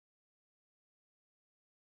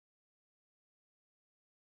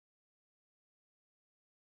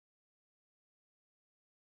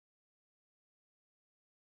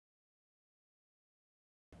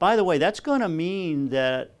By the way, that's going to mean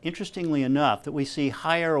that, interestingly enough, that we see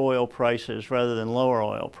higher oil prices rather than lower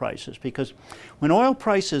oil prices, because when oil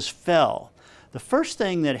prices fell, the first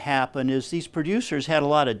thing that happened is these producers had a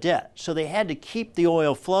lot of debt, so they had to keep the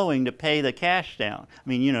oil flowing to pay the cash down. I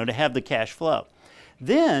mean, you know, to have the cash flow.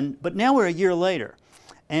 But now we're a year later,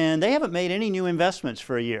 and they haven't made any new investments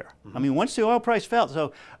for a year. I mean, once the oil price fell,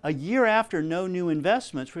 so a year after no new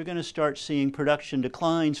investments, we're going to start seeing production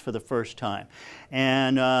declines for the first time.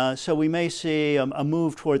 And so we may see a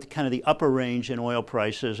move toward kind of the upper range in oil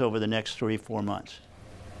prices over the next 3-4 months.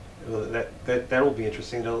 Well, that will be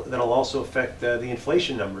interesting. That'll also affect the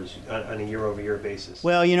inflation numbers on a year-over-year basis.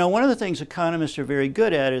 Well, you know, one of the things economists are very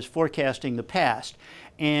good at is forecasting the past.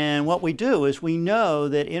 And what we do is we know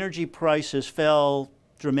that energy prices fell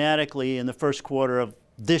dramatically in the first quarter of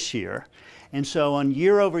this year. And so on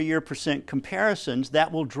year-over-year percent comparisons,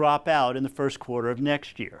 that will drop out in the first quarter of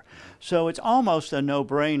next year. So it's almost a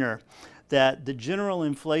no-brainer that the general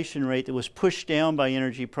inflation rate that was pushed down by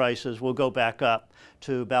energy prices will go back up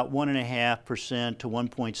to about 1.5% to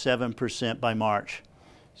 1.7% by March.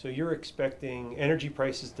 So you're expecting energy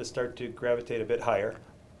prices to start to gravitate a bit higher.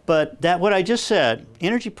 But what I just said,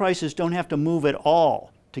 energy prices don't have to move at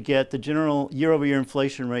all to get the general year-over-year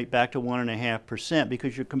inflation rate back to 1.5%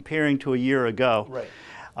 because you're comparing to a year ago.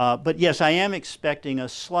 Right. But yes, I am expecting a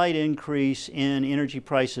slight increase in energy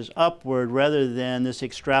prices upward rather than this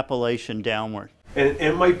extrapolation downward. And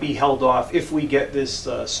it might be held off if we get this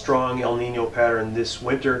strong El Nino pattern this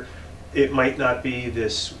winter. It might not be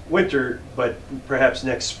this winter, but perhaps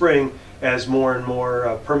next spring as more and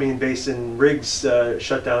more Permian Basin rigs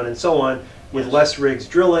shut down and so on, with less rigs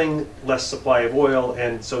drilling, less supply of oil,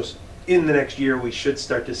 and so in the next year we should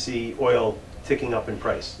start to see oil ticking up in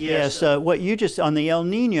price. Yes, what you just, on the El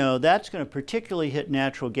Nino, that's going to particularly hit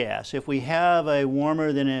natural gas. If we have a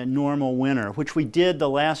warmer than a normal winter, which we did the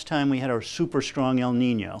last time we had our super strong El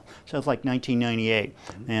Nino, so it's like 1998.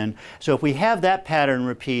 And so if we have that pattern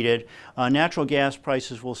repeated, natural gas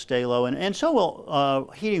prices will stay low, and so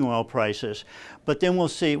will heating oil prices. But then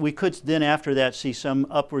we could then after that see some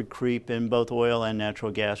upward creep in both oil and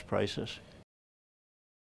natural gas prices.